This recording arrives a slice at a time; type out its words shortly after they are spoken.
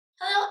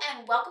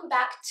and welcome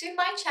back to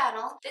my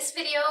channel. This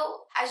video,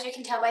 as you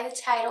can tell by the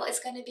title, is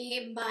going to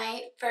be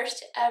my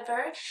first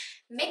ever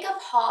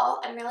makeup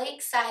haul. I'm really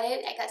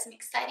excited. I got some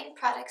exciting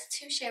products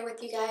to share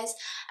with you guys,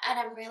 and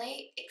I'm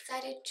really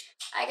excited.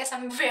 I guess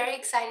I'm very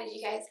excited,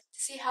 you guys, to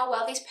see how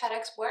well these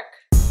products work.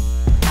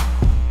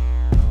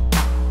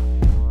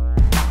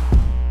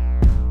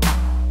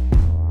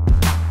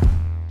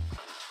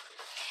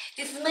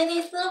 This is my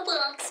nice little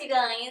box, you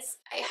guys.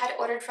 I had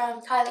ordered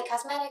from KYLIE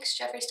Cosmetics,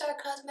 Jeffree Star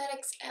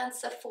Cosmetics, and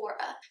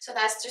Sephora. So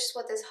that's just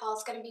what this haul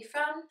is going to be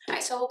from.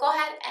 Alright, so we'll go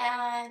ahead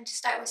and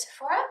start with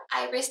Sephora.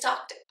 I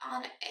restocked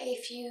on a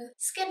few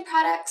skin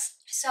products.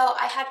 So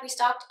I had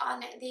restocked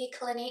on the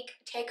Clinique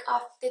Take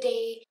Off the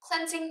Day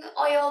Cleansing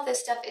Oil. This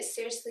stuff is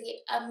seriously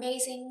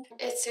amazing.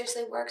 It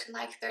seriously works in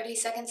like 30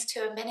 seconds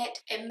to a minute.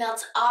 It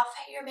melts off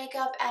your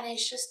makeup and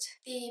it's just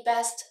the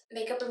best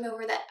makeup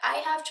remover that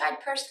I have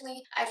tried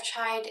personally. I've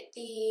tried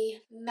the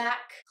MAC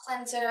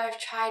cleanser. I've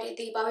tried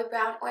the Bobbi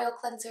Brown oil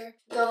cleanser.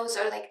 Those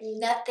are like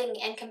nothing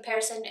in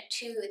comparison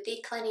to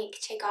the Clinique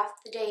Take Off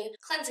the Day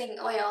cleansing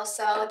oil.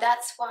 So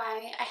that's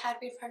why I had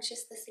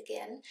repurchased this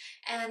again.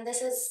 And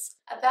this is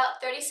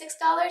about $36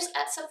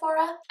 at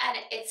Sephora, and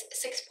it's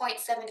 6.7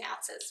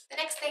 ounces. The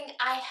next thing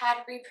I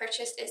had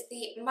repurchased is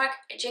the Marc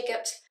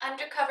Jacobs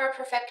Undercover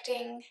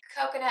Perfecting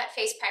Coconut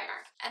Face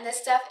Primer. And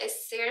this stuff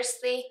is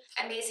seriously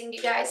amazing,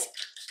 you guys.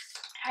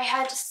 I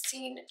had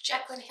seen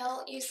Jaclyn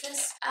Hill use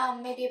this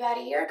maybe about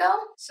a year ago.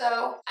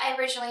 So I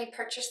originally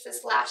purchased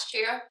this last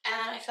year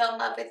and I fell in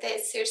love with it.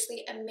 It's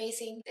seriously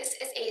amazing. This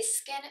is a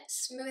skin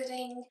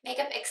smoothing,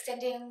 makeup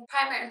extending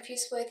primer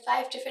infused with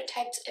 5 different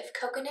types of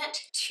coconut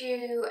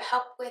to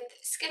help with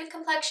skin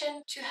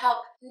complexion, to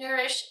help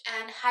nourish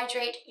and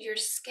hydrate your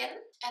skin.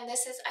 And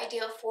this is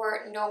ideal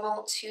for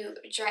normal to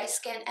dry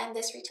skin, and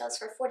this retails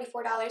for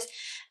 $44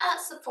 at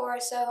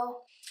Sephora. So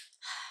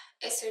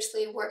it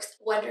seriously works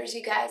wonders,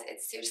 you guys.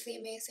 It's seriously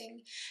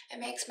amazing.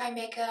 It makes my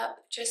makeup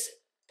just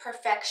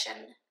perfection.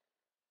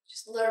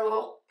 Just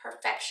literal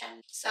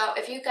perfection. So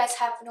if you guys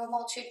have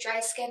normal to dry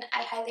skin,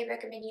 I highly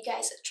recommend you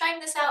guys trying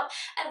this out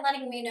and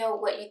letting me know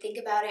what you think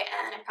about it.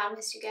 And I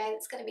promise you guys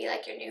it's going to be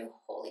like your new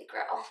holy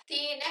grail.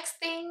 The next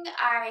thing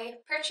I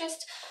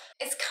purchased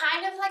is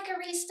kind of like a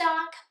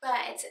restock, but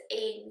it's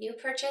a new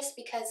purchase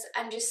because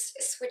I'm just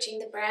switching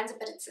the brands,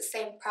 but it's the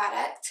same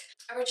product.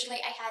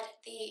 Originally I had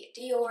the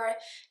Dior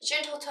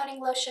Gentle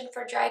Toning Lotion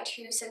for dry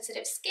to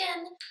sensitive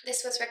skin.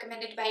 This was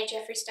recommended by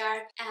Jeffree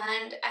Star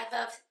and I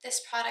love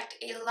this product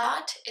a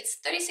lot. It's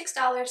 $36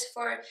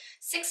 for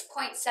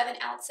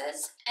 6.7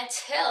 ounces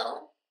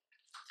until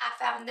I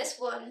found this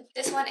one.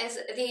 This one is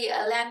the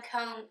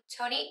Lancome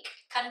Tonique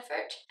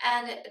Comfort,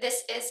 and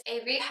this is a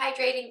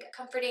rehydrating,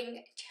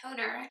 comforting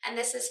toner, and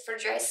this is for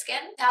dry skin.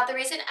 Now, the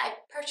reason I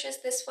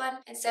purchased this one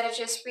instead of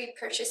just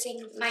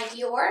repurchasing my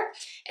Dior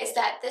is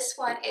that this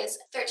one is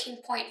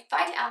 13.5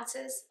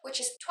 ounces, which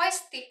is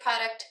twice the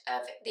product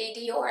of the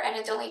Dior, and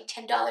it's only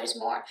 $10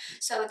 more.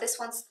 So this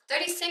one's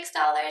 $36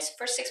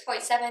 for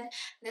 6.7,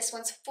 this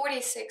one's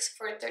 $46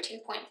 for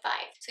 13.5.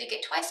 So you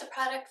get twice the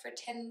product for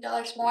 $10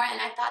 more,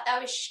 and I thought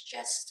that was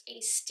just a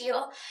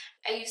steal.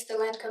 I used the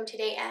Lancome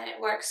today and it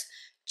works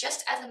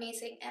just as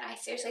amazing, and I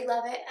seriously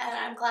love it, and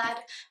I'm glad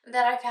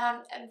that I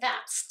found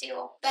that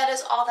steal. That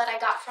is all that I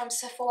got from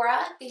Sephora.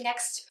 The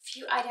next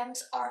few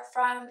items are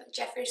from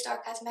Jeffree Star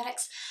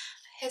Cosmetics.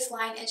 His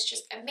line is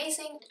just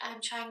amazing. I'm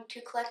trying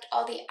to collect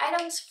all the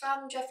items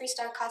from Jeffree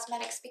Star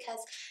Cosmetics because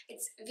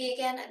it's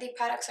vegan. The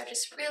products are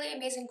just really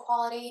amazing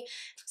quality.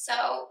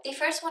 So the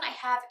first one I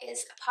have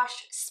is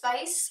Posh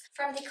Spice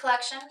from the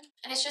collection,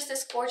 and it's just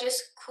this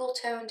gorgeous cool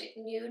toned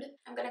nude.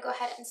 I'm gonna go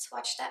ahead and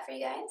swatch that for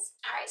you guys.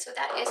 Alright, so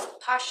that is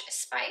Posh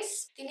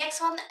Spice. The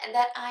next one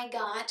that I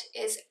got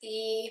is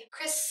the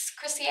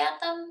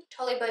Chrysanthemum.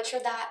 Totally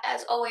butchered that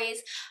as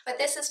always, but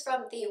this is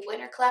from the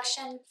winter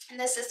collection, and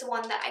this is the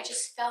one that I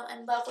just fell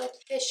in love with.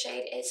 This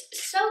shade is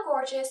so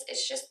gorgeous.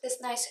 It's just this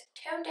nice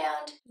toned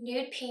down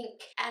nude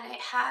pink, and it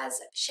has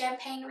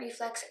champagne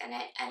reflex in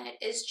it, and it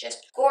is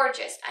just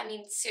gorgeous. I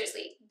mean,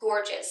 seriously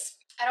gorgeous.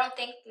 I don't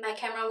think my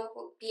camera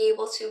will be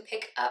able to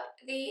pick up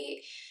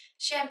the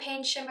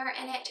champagne shimmer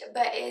in it,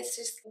 but it's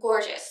just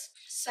gorgeous.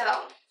 So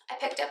I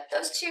picked up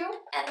those two,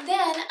 and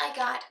then I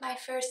got my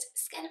first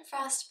Skin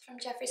Frost from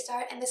Jeffree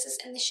Star, and this is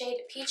in the shade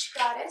Peach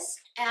Goddess.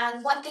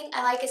 And one thing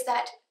I like is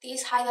that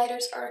these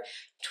highlighters are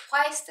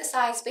twice the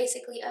size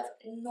basically of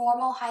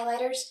normal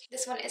highlighters.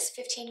 This one is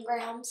 15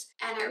 grams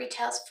and it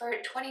retails for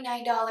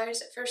 $29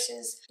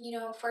 versus, you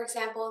know, for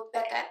example,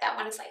 Becca, that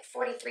one is like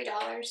 $43.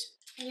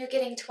 And you're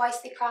getting twice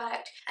the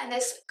product, and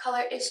this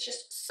color is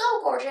just so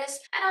gorgeous.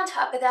 And on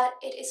top of that,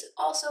 it is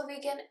also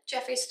vegan.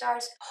 Jeffree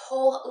Star's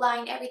whole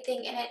line,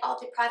 everything in it, all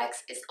the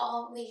products is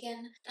all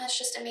vegan. That's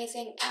just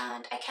amazing,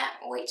 and I can't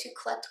wait to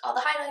collect all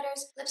the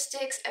highlighters,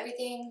 lipsticks,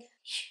 everything.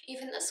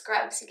 Even the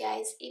scrubs, you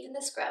guys, even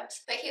the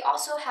scrubs. But he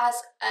also has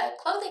a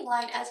clothing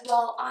line as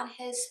well on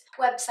his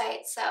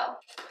website, so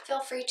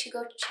feel free to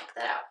go check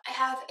that out. I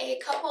have a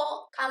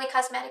couple KYLIE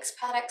Cosmetics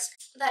products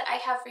that I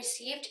have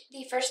received.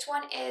 The first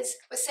one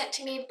was sent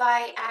to me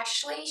by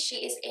Ashley. She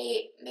is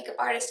a makeup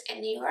artist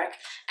in New York,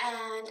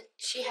 and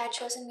she had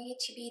chosen me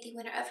to be the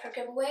winner of her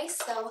giveaway,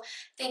 so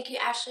thank you,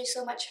 Ashley,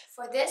 so much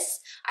for this.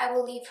 I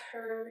will leave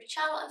her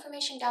channel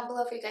information down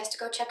below for you guys to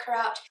go check her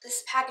out.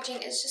 This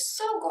packaging is just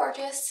so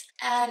gorgeous,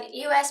 and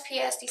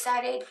USPS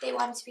decided they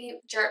wanted to be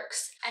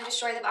jerks and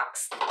destroy the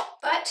box.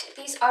 But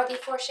these are the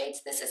 4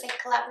 shades. This is a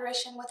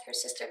collaboration with her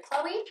sister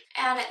Chloe,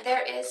 and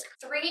there is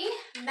 3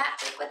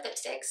 matte liquid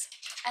lipsticks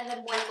and then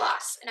 1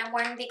 gloss. And I'm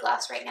wearing the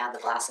gloss right now. The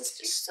gloss is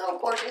just so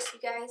gorgeous, you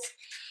guys.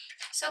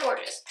 So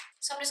gorgeous.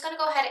 So I'm just going to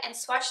go ahead and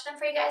swatch them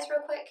for you guys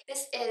real quick.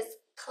 This is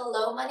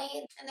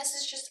KYLIE, and this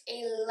is just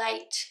a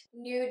light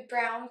nude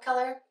brown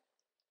color.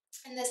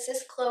 And this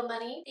is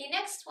KYLIE. The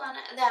next one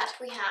that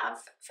we have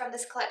from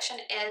this collection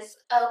is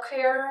Au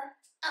Cure,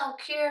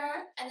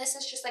 and this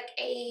is just like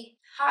a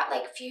hot,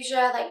 like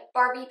fuchsia, like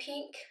Barbie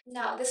pink.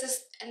 No, this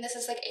is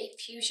like a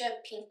fuchsia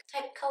pink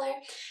type color,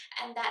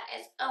 and that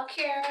is Au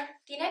Cure.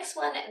 The next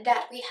one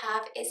that we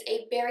have is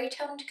a berry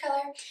toned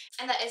color,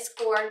 and that is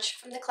Gorge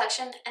from the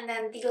collection. And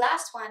then the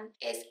last one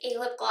is a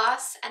lip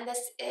gloss, and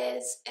this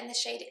is in the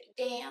shade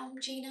Damn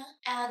Gina,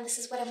 and this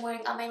is what I'm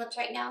wearing on my lips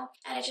right now,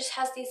 and it just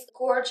has these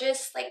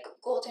gorgeous like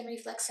golden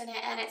reflex in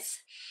it, and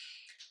it's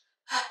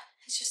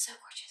just so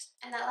gorgeous.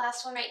 And that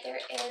last one right there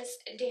is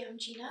Damn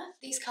Gina.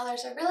 These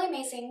colors are really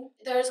amazing.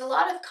 There's a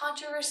lot of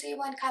controversy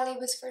when KYLIE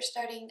was first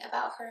starting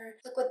about her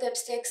liquid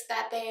lipsticks,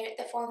 that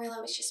the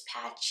formula was just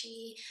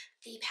patchy,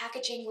 the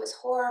packaging was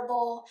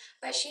horrible,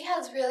 but she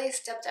has really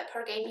stepped up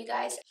her game, you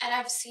guys. And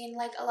I've seen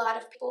like a lot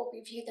of people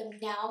review them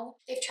now.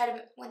 They've tried them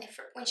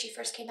when she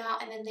first came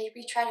out, and then they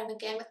retried them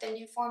again with the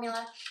new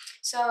formula.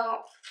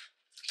 So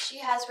she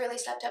has really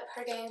stepped up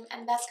her game,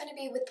 and that's going to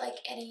be with like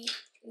any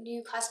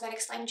new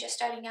cosmetics line just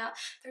starting out.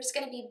 There's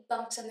going to be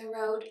bumps in the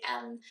road,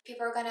 and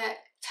people are going to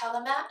tell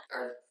them that,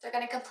 or they're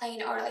going to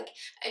complain or like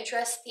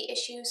address the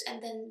issues,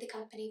 and then the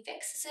company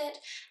fixes it,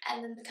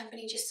 and then the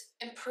company just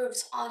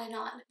improves on and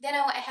on. Then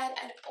I went ahead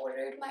and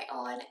ordered my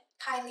own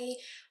KYLIE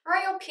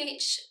Royal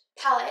Peach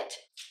palette,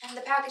 and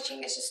the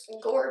packaging is just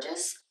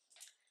gorgeous.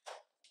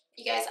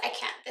 You guys, I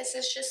can't. This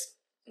is just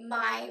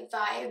my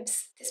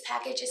vibes. This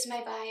package is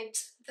my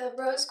vibes. The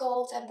rose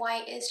gold and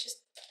white is just,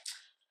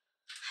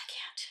 I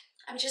can't.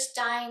 I'm just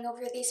dying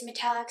over these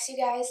metallics, you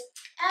guys.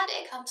 And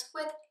it comes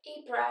with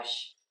a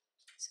brush.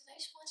 So I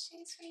just swatch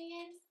this for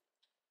you guys.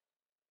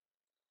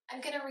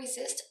 I'm gonna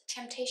resist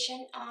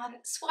temptation on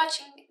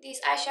swatching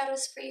these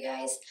eyeshadows for you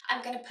guys.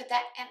 I'm gonna put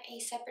that in a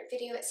separate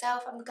video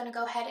itself. I'm gonna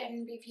go ahead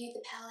and review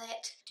the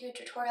palette, do a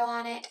tutorial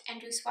on it,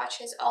 and do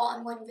swatches all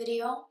in one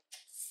video.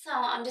 So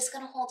I'm just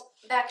going to hold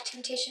back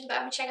temptation, but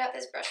I'm going to check out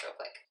this brush real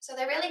quick. So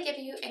they really give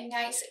you a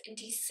nice,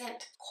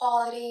 decent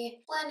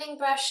quality blending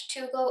brush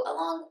to go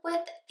along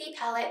with the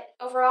palette.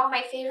 Overall,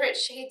 my favorite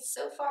shades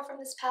so far from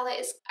this palette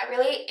is, I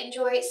really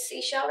enjoy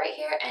Seashell right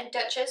here, and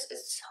Duchess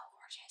is so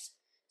gorgeous.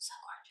 So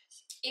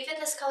gorgeous. Even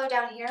this color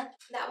down here,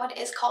 that one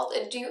is called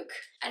a Duke.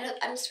 And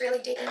I'm just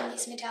really digging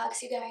these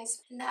metallics, you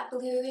guys. And that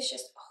blue is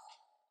just,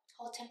 oh,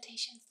 hold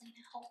temptations,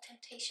 Lena, hold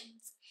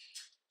temptations.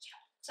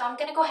 So I'm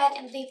going to go ahead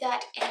and leave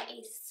that in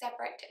a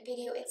separate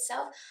video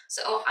itself.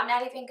 So I'm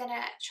not even going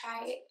to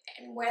try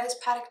and wear this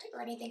product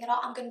or anything at all.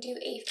 I'm going to do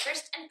a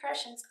first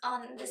impressions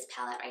on this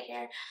palette right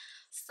here.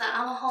 So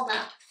I'm going to hold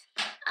off.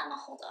 I'm going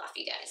to hold off,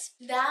 you guys.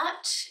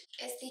 That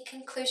is the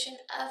conclusion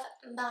of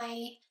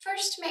my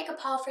first makeup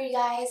haul for you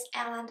guys.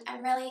 And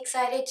I'm really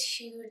excited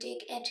to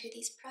dig into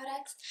these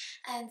products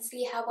and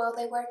see how well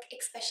they work,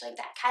 especially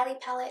that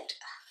KYLIE palette.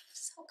 Oh,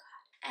 so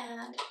good.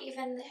 And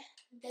even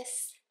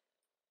this,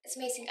 it's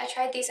amazing. I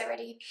tried these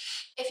already.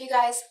 If you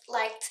guys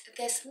liked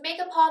this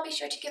makeup haul, be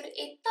sure to give it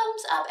a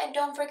thumbs up, and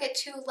don't forget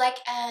to like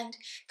and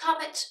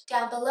comment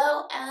down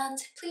below, and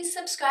please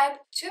subscribe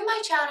to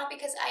my channel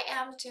because I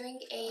am doing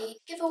a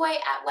giveaway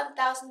at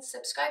 1,000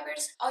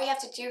 subscribers. All you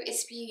have to do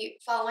is be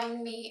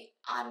following me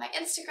on my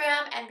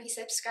Instagram and be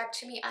subscribed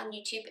to me on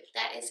YouTube.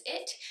 That is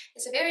it.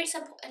 It's a very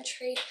simple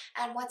entry,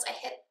 and once I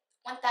hit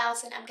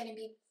 1,000, I'm going to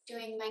be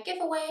doing my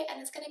giveaway, and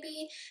it's going to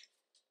be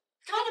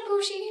kind of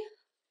bougie.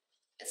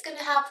 It's going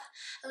to have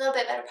a little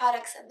bit better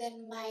products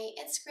than my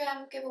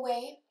Instagram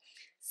giveaway.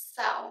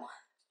 So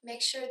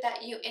make sure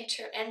that you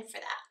enter in for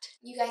that.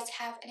 You guys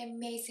have an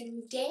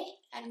amazing day,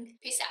 and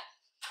peace out.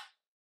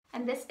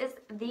 And this is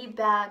the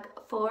bag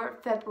for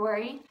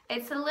February.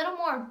 It's a little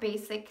more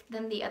basic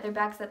than the other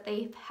bags that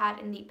they've had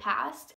in the past.